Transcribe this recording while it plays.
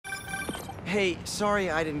Hey,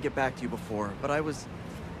 sorry I didn't get back to you before, but I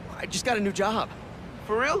just got a new job.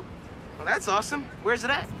 For real? Well, that's awesome. Where's it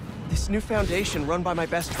at? This new foundation run by my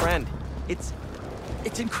best friend. It's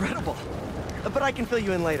incredible. But I can fill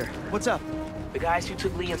you in later. What's up? The guys who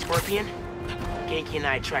took Lee and Scorpion? Genki and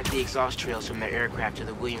I tracked the exhaust trails from their aircraft to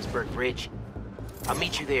the Williamsburg Bridge. I'll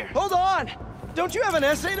meet you there. Hold on! Don't you have an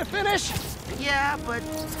essay to finish? Yeah, but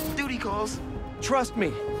duty calls. Trust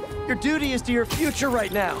me, your duty is to your future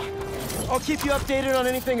right now. I'll keep you updated on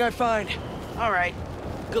anything I find. All right.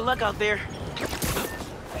 Good luck out there.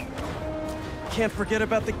 Can't forget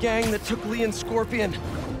about the gang that took Lee and Scorpion.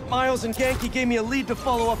 Miles and Genki gave me a lead to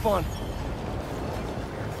follow up on.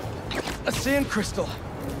 A sand crystal.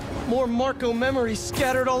 More Marco memories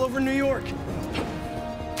scattered all over New York.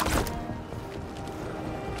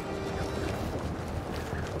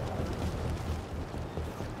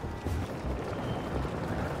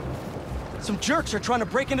 Some jerks are trying to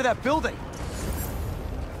break into that building.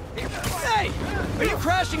 Hey! Are you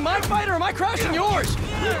crashing my fight or am I crashing yours?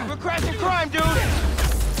 We're crashing crime, dude!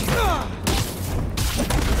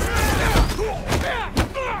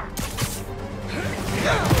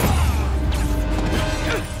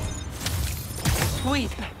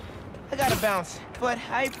 Sweet. I gotta bounce, but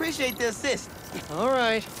I appreciate the assist. All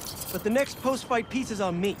right, but the next post-fight piece is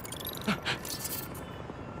on me.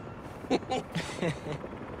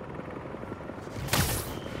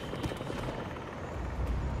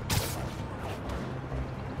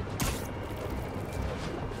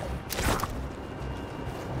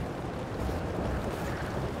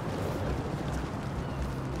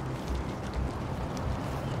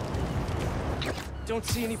 Don't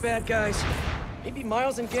see any bad guys. Maybe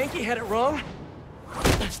Miles and Genki had it wrong?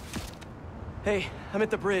 Hey, I'm at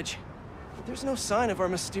the bridge. There's no sign of our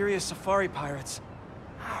mysterious safari pirates.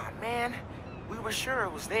 Oh, man. We were sure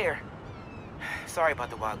it was there. Sorry about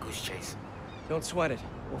the wild goose chase. Don't sweat it.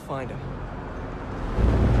 We'll find him.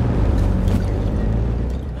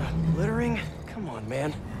 Littering? Come on,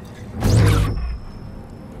 man.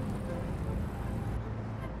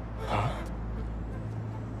 Huh?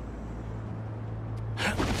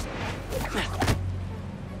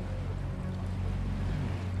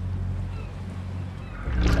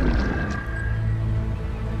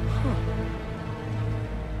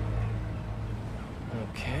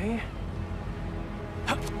 Okay.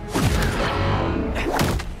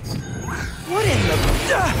 What in the...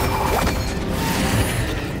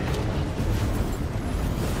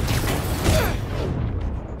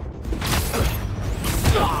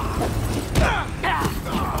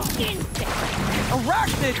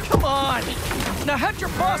 Arachnid, come on! Now have your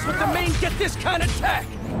boss with the main get this kind of tech!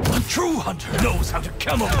 A true hunter knows how to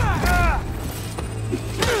camouflage.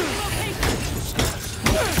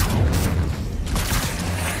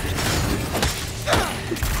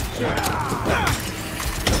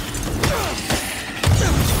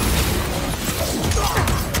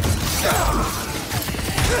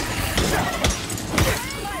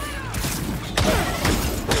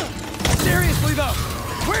 Seriously though,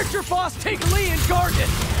 where'd your boss take Lee and guard it?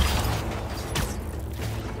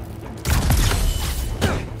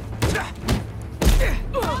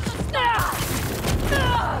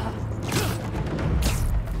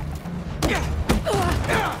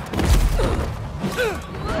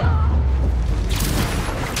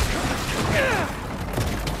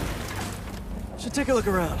 Should take a look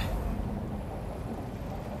around.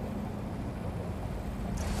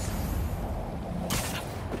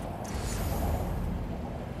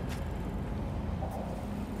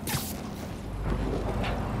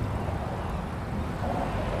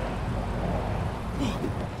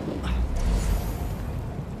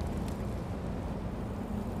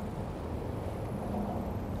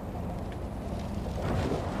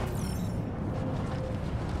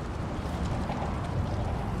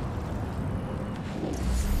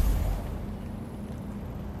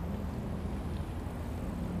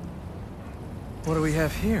 What do we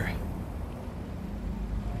have here?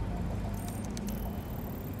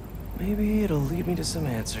 Maybe it'll lead me to some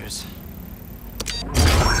answers.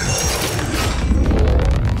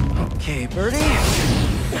 Okay, Birdie.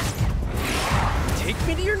 Take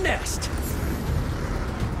me to your nest.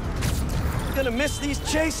 Gonna miss these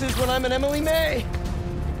chases when I'm an Emily May.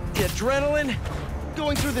 The adrenaline,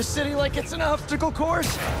 going through the city like it's an obstacle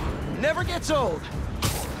course, never gets old.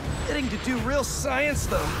 Getting to do real science,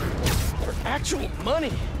 though. For actual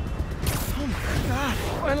money. Oh my God,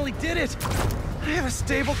 finally did it. I have a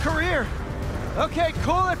stable career. Okay,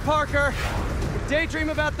 cool it, Parker. Daydream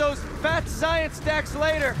about those fat science stacks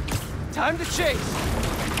later. Time to chase.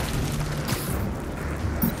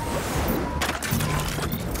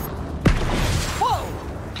 Whoa!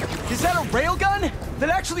 Is that a railgun that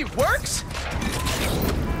actually works?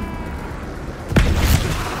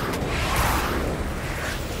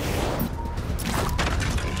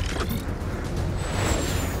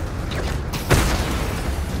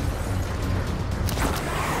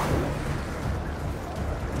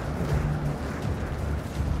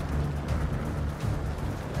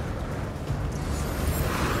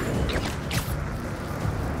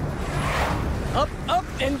 Up, up,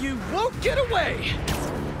 and you won't get away!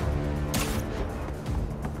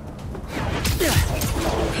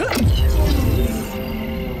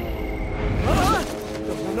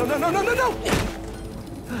 No!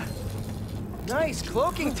 Nice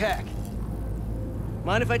cloaking tech.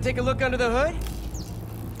 Mind if I take a look under the hood?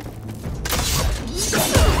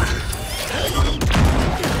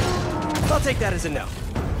 I'll take that as a no.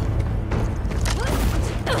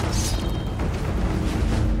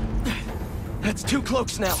 That's 2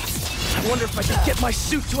 cloaks now. I wonder if I can get my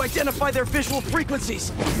suit to identify their visual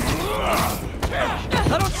frequencies.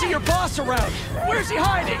 I don't see your boss around. Where's he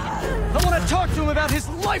hiding? I want to talk to him about his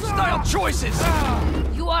lifestyle choices.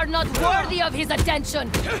 You are not worthy of his attention.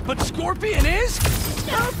 But Scorpion is?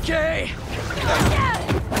 Okay.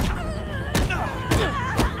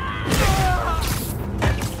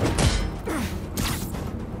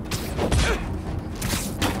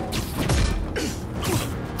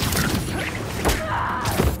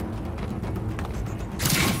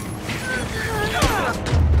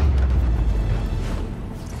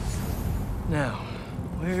 Now,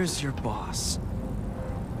 where's your boss?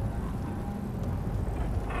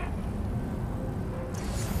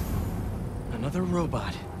 Another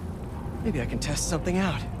robot. Maybe I can test something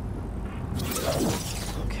out.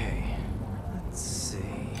 Okay, let's see.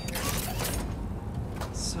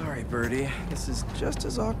 Sorry, Birdie. This is just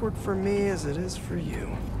as awkward for me as it is for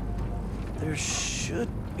you. There should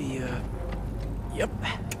be a... Yep.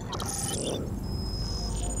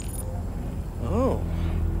 Oh.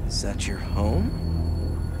 Is that your home?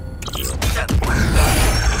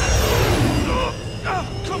 Oh,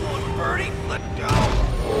 come on, Birdie! Let go!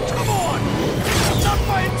 Come on! I'll not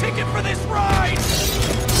buy a ticket for this ride!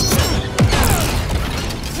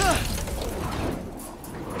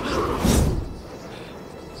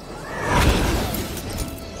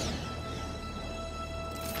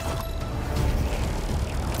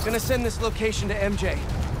 Gonna send this location to MJ.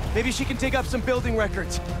 Maybe she can dig up some building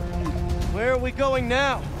records. Where are we going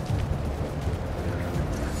now?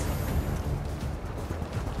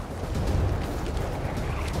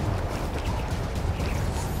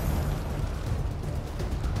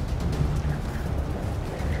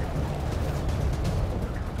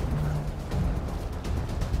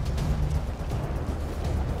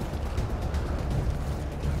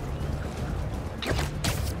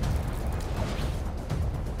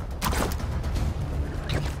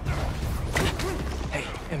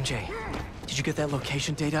 MJ, did you get that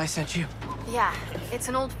location data I sent you? Yeah, it's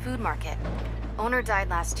an old food market. Owner died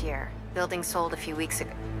last year. Building sold a few weeks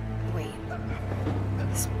ago. Wait.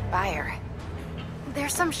 This buyer.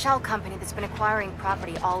 There's some shell company that's been acquiring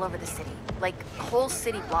property all over the city. Like, whole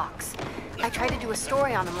city blocks. I tried to do a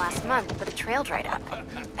story on them last month, but the trail dried up.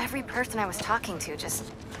 Every person I was talking to just...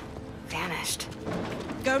 vanished.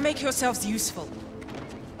 Go make yourselves useful.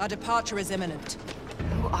 Our departure is imminent.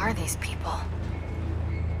 Who are these people?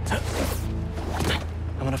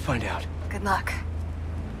 I'm gonna find out. Good luck.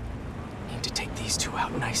 Need to take these 2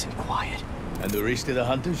 out nice and quiet. And the rest of the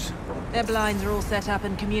hunters? Their blinds are all set up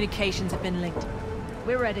and communications have been linked.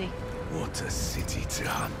 We're ready. What a city to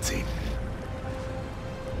hunt in.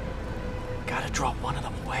 Gotta draw one of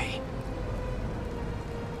them away.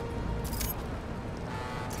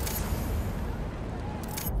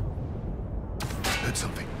 Heard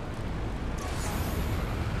something.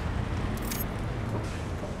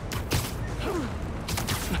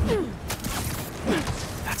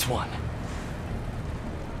 That's one.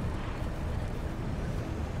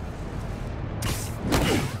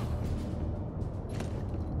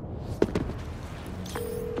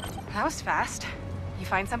 That was fast. You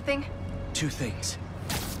find something? 2 things.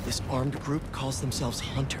 This armed group calls themselves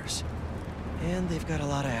Hunters. And they've got a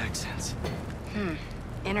lot of accents.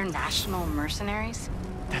 International mercenaries?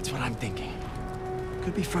 That's what I'm thinking.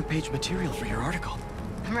 Could be front-page material for your article.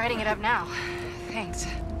 I'm writing it up now. Thanks.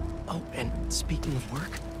 Oh, and speaking of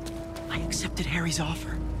work, I accepted Harry's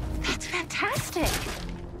offer. That's fantastic!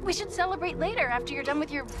 We should celebrate later after you're done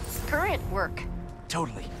with your current work.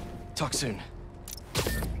 Totally. Talk soon.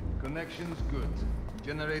 Connection's good.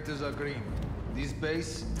 Generators are green. This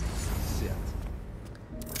base, set.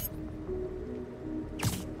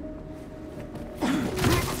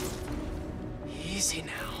 Easy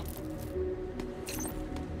now.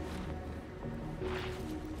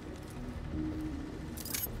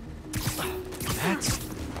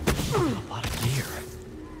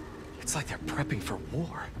 prepping for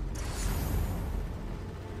war.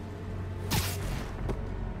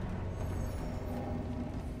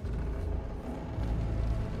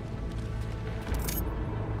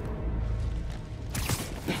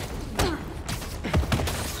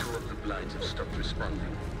 Have stopped responding,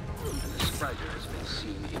 and the spider has been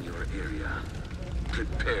seen in your area.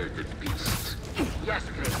 Prepare the beast. Yes,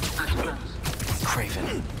 Kraven.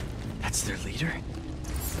 Kraven. That's their leader?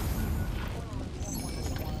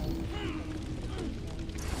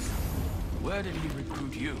 Where did he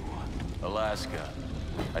recruit you? Alaska.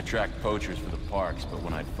 I tracked poachers for the parks, but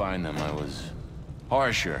when I'd find them, I was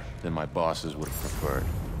harsher than my bosses would have preferred.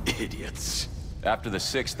 Idiots. After the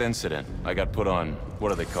 6th incident, I got put on, what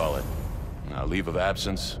do they call it? Leave of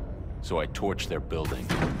absence, so I torched their building.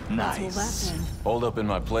 Nice. Holed up in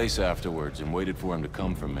my place afterwards and waited for him to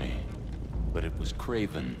come for me. But it was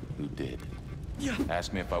Kraven who did. Yeah.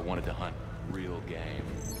 Asked me if I wanted to hunt real game.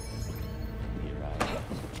 Here I am.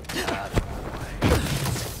 Out of my way.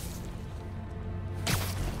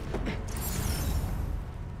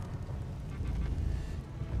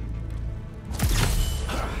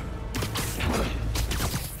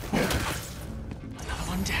 Another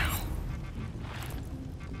one down.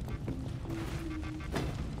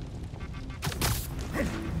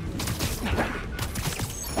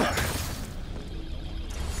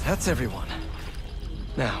 That's everyone.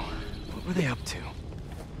 Now, what were they up to?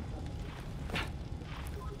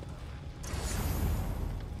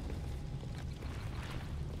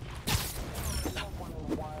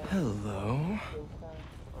 Hello?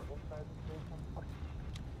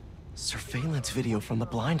 Surveillance video from the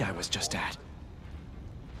blind I was just at.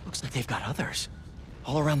 Looks like they've got others.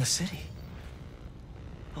 All around the city.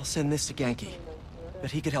 I'll send this to Genki.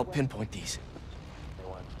 Bet he could help pinpoint these.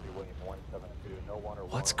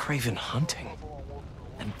 What's Kraven hunting?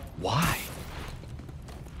 And why?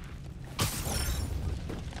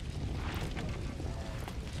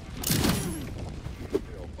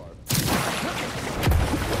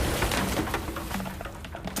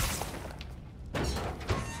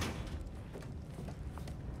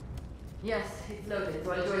 Yes, it's loaded,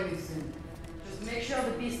 so I'll join you soon. Just make sure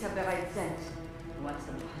the beasts have the right scent. I want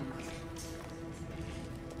them to hunt.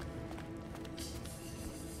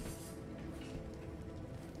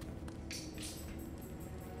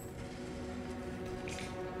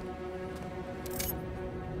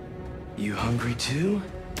 You hungry too?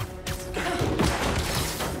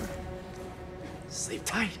 Sleep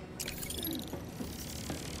tight.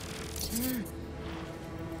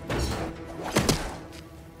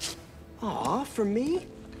 Aw, for me?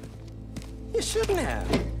 You shouldn't have.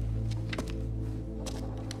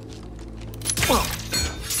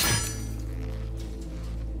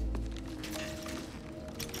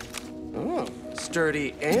 Oh,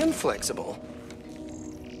 sturdy and flexible.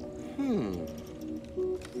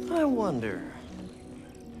 I wonder.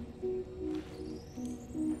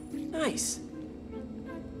 Nice.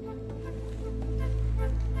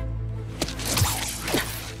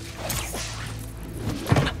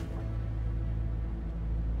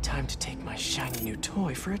 Time to take my shiny new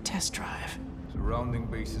toy for a test drive. Surrounding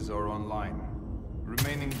bases are online.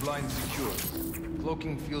 Remaining blind secure.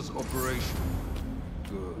 Cloaking fields operational.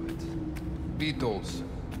 Good. Beetles,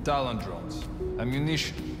 Talon drones,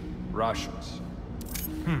 ammunition, rations.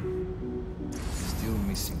 Still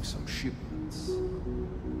missing some shipments.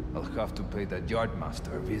 I'll have to pay that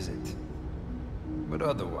yardmaster a visit. But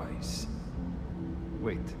otherwise...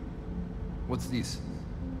 Wait. What's this?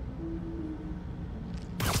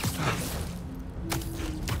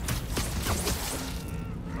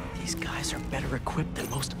 These guys are better equipped than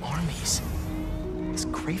most armies. This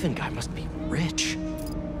Kraven guy must be rich.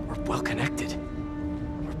 Or well-connected.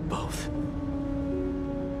 Or both.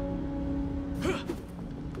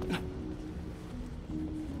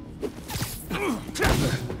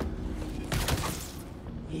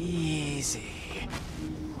 Easy.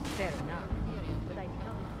 Fair enough. But I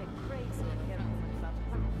don't expect crazy care much about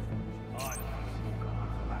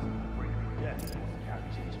Yes,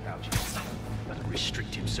 carries in his pouches. Doesn't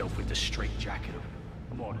restrict himself with the straitjacket of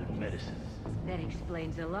modern medicine. That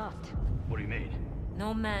explains a lot. What do you mean?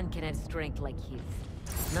 No man can have strength like his.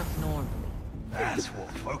 Not normally. That's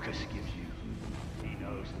what focus gives you. He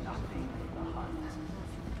knows nothing of the hunt.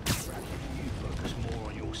 Perhaps if you focus more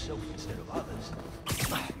on yourself instead of others.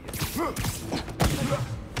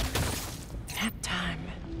 Nap time.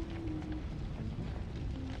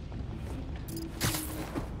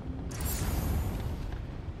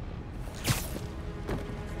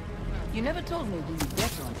 You never told me we were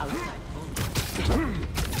better on outside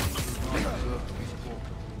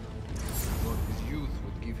But his youth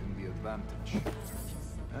would give him the advantage.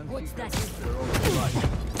 And What's he that? has their own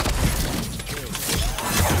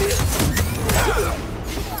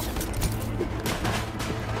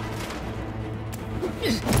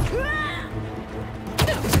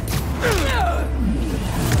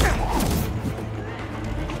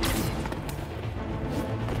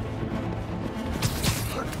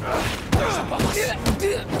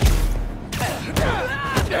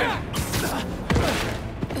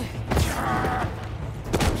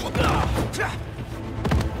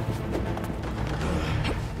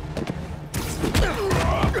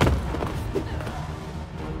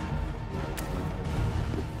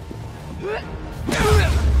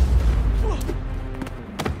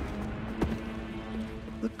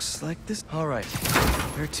Looks like this. All right,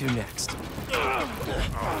 where to next?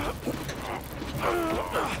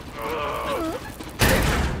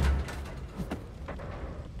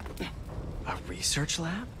 A research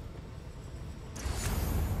lab?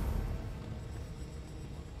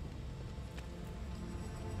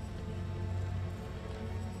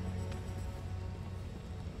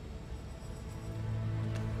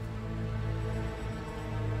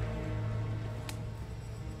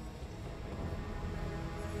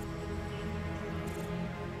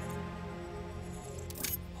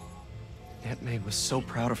 Aunt May was so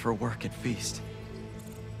proud of her work at Feast.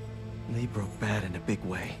 Lee broke bad in a big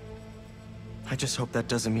way. I just hope that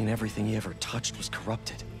doesn't mean everything he ever touched was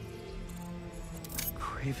corrupted.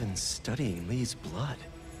 Kraven's studying Lee's blood.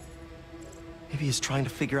 Maybe he's trying to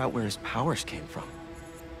figure out where his powers came from.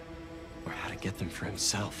 Or how to get them for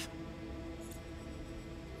himself.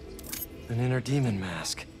 An inner demon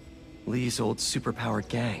mask. Lee's old superpowered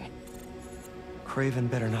gang. Kraven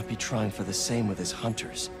better not be trying for the same with his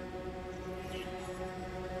hunters.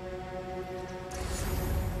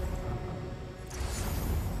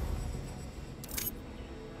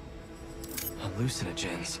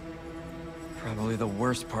 Hallucinogens. Probably the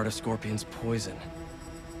worst part of Scorpion's poison.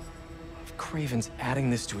 If Kraven's adding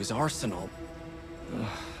this to his arsenal... Ugh.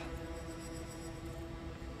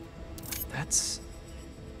 That's...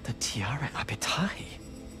 the Tiara Apitai.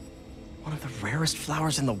 One of the rarest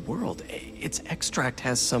flowers in the world. Its extract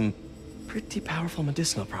has some pretty powerful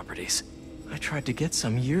medicinal properties. I tried to get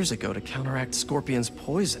some years ago to counteract Scorpion's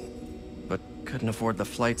poison, but couldn't afford the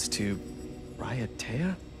flights to...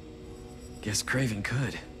 Raiatea? Guess Kraven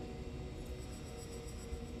could.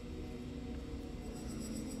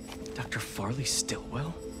 Dr. Farley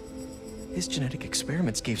Stillwell? His genetic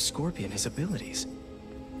experiments gave Scorpion his abilities.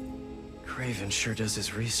 Kraven sure does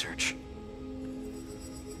his research.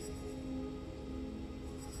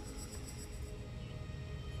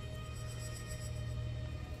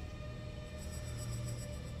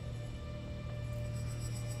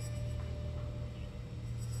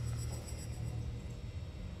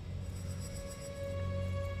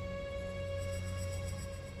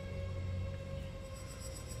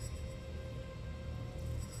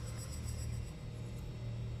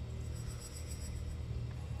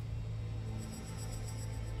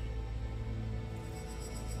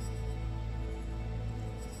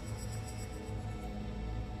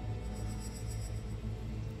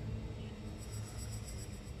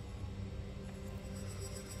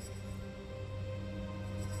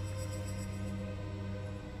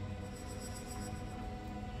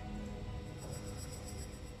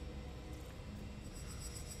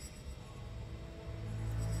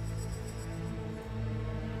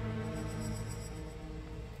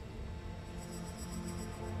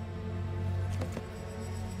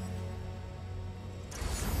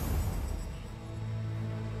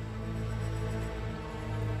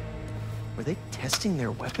 Were they testing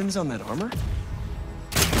their weapons on that armor?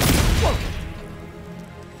 Whoa!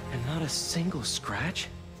 And not a single scratch?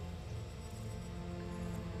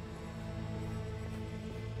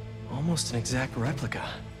 Almost an exact replica.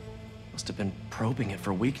 Must have been probing it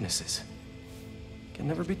for weaknesses. Can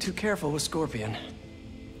never be too careful with Scorpion.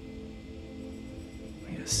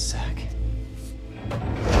 Wait a sec.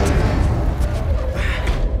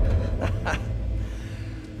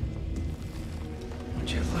 Would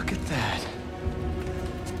you look at that?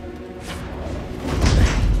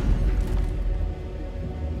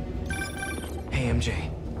 Hey,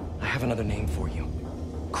 MJ. I have another name for you.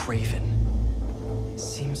 Kraven.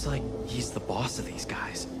 Seems like he's the boss of these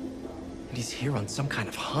guys. And he's here on some kind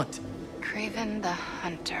of hunt. Kraven the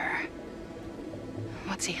Hunter.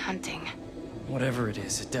 What's he hunting? Whatever it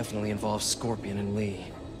is, it definitely involves Scorpion and Lee.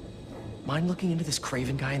 Mind looking into this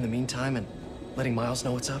Kraven guy in the meantime and letting Miles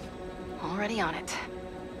know what's up? Already on it.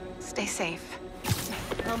 Stay safe.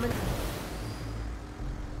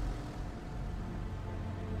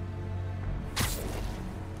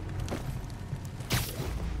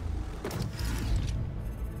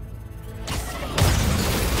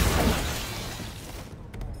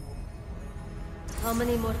 How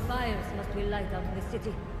many more fires must we light out in the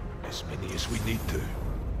city? As many as we need to.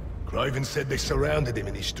 Kraven said they surrounded him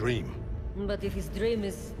in his dream. But if his dream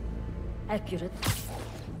is accurate,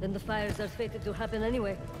 then the fires are fated to happen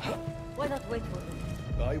anyway. Why not wait for them?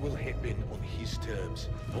 I will hit in on his terms,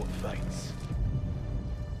 not fate's.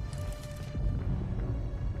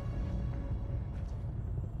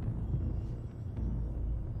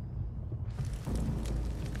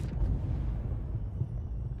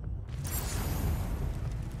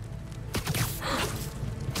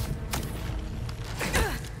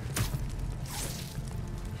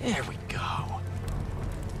 There we go.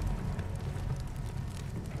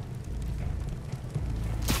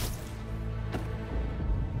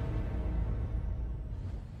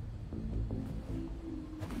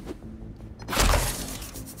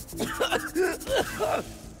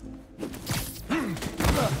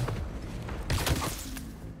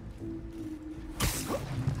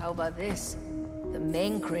 How about this? The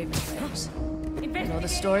main Kraven claims. You know the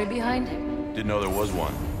story behind it? Didn't know there was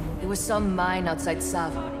one. There was some mine outside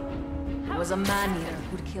Savo. There was a man-eater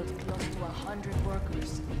who'd killed close to 100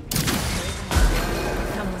 workers.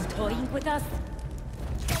 Someone toying with us?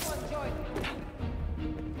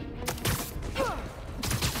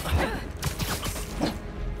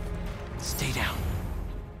 Stay down.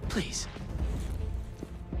 Please.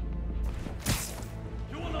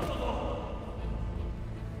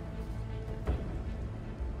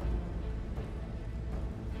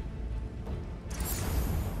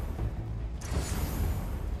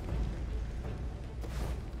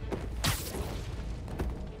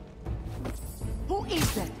 Who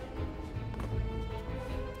is that?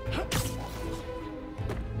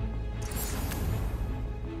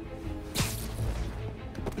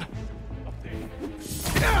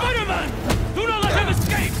 Spider-Man! Do not let him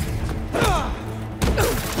escape!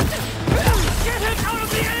 Get him out of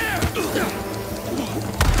the air!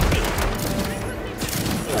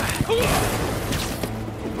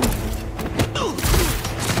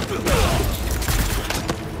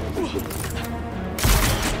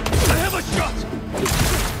 I have a shot!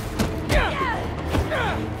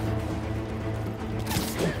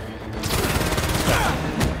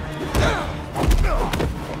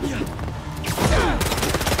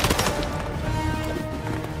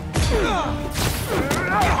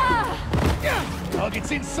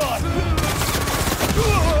 Target's inside!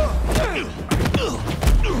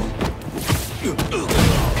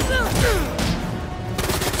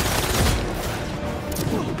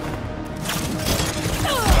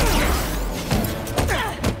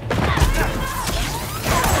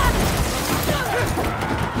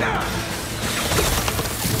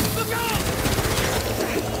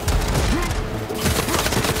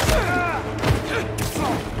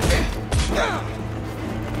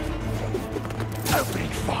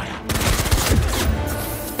 Opening fire!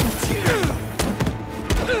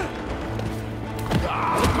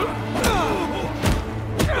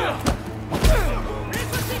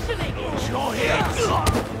 Repositioning! Your hits!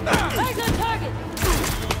 Eyes on target!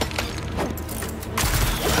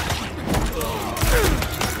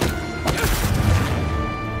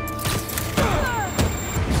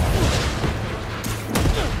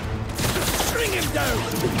 Bring him down!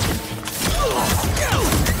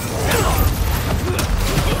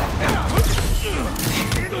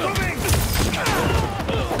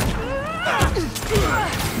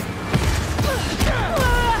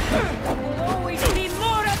 We'll always need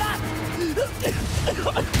more of us!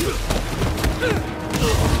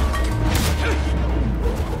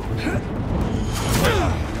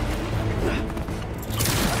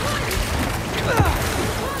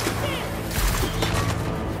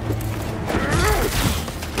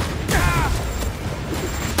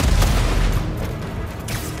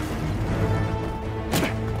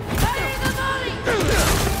 Fire the volley!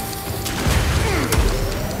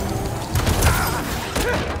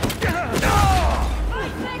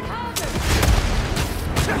 Fight back harder!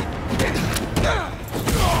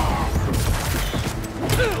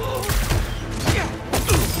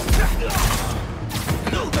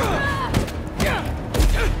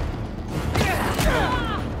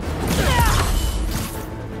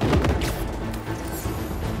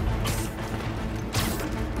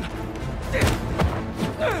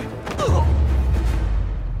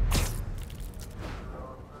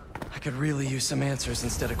 I could really use some answers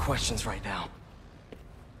instead of questions right now.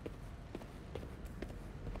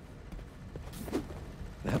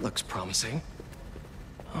 That looks promising.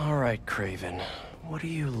 All right, Kraven. What are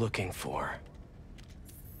you looking for?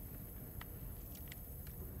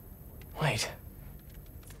 Wait.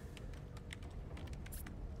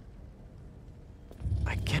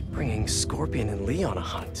 I get bringing Scorpion and Lee on a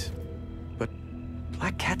hunt, but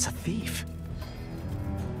Black Cat's a thief.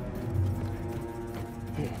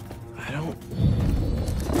 I don't...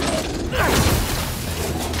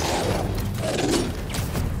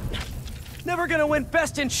 Never gonna win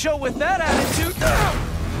best in show with that attitude.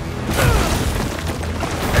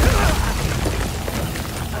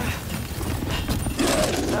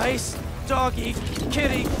 Nice doggy,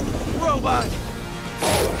 kitty, robot.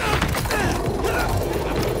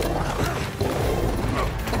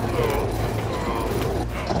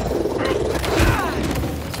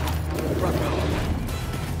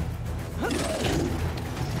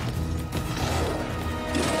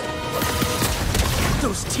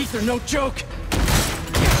 Those teeth are no joke.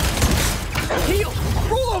 Heal!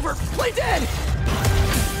 Roll over! Play dead!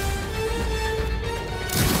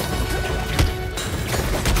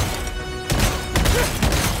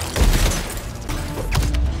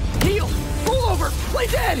 Heal! Roll over! Play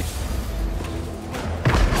dead!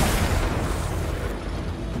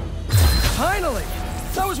 Finally!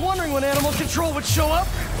 I was wondering when animal control would show up.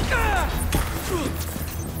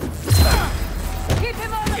 Keep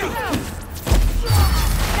him on the ground!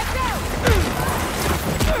 Get down!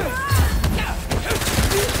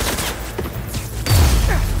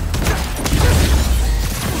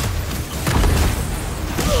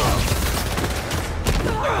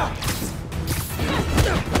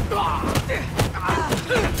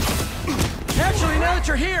 Actually, now that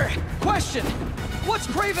you're here, question. What's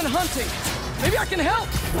Kraven hunting? Maybe I can help!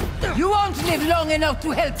 You won't live long enough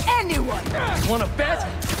to help anyone! Wanna bet?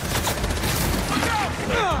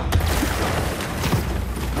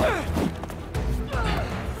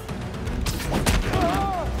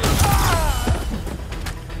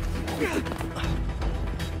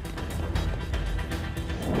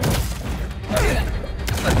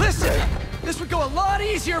 Listen! This would go a lot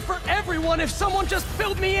easier for everyone if someone just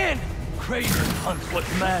filled me in! Kraven hunts what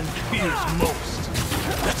man fears most.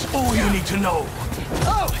 That's all you need to know.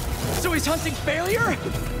 Oh! So he's hunting failure?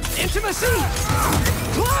 Intimacy?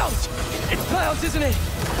 Clouds! It's clouds, isn't it?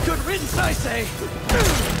 Good riddance, I say.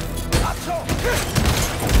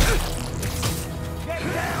 Get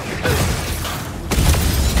down!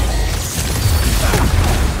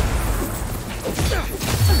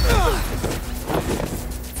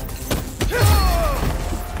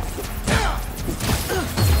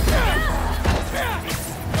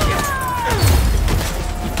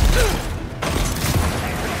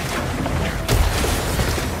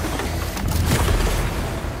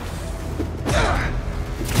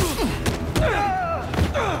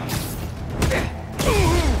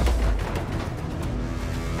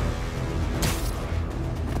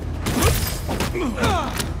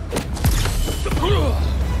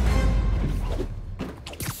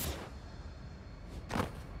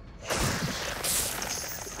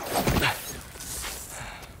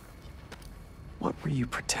 What were you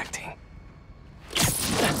protecting?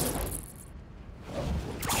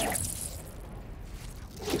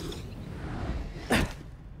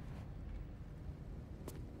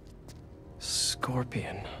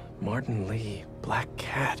 Scorpion, Martin Lee, Black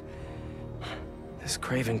Cat. This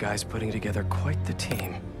Kraven guy's putting together quite the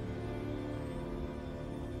team.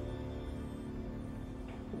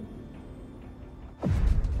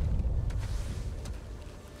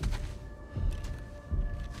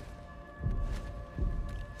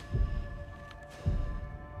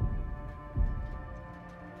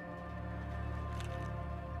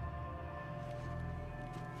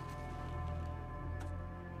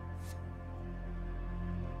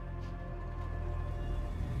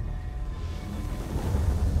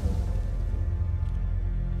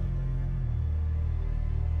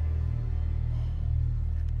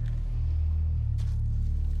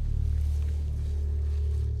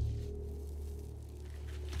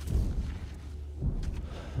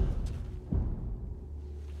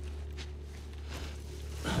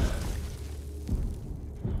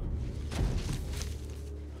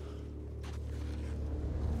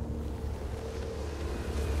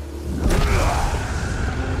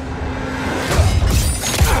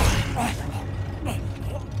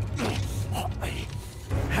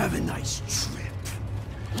 Have a nice trip.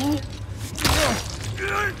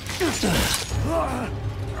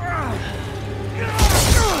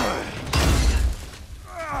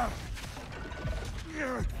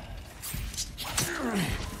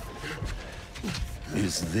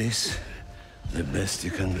 Is this the best you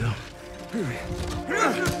can do?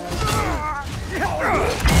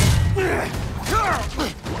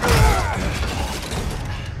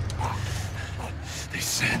 They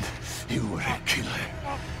said you were a killer.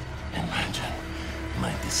 Imagine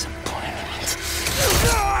my disappointment.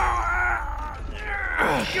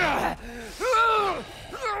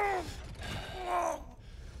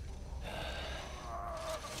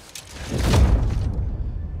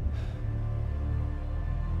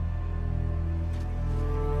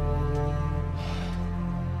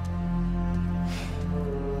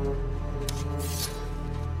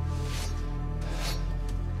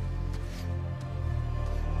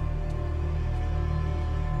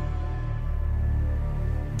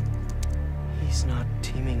 He's not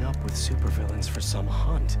teaming up with supervillains for some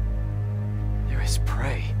hunt. They're his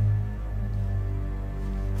prey.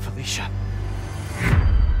 Felicia.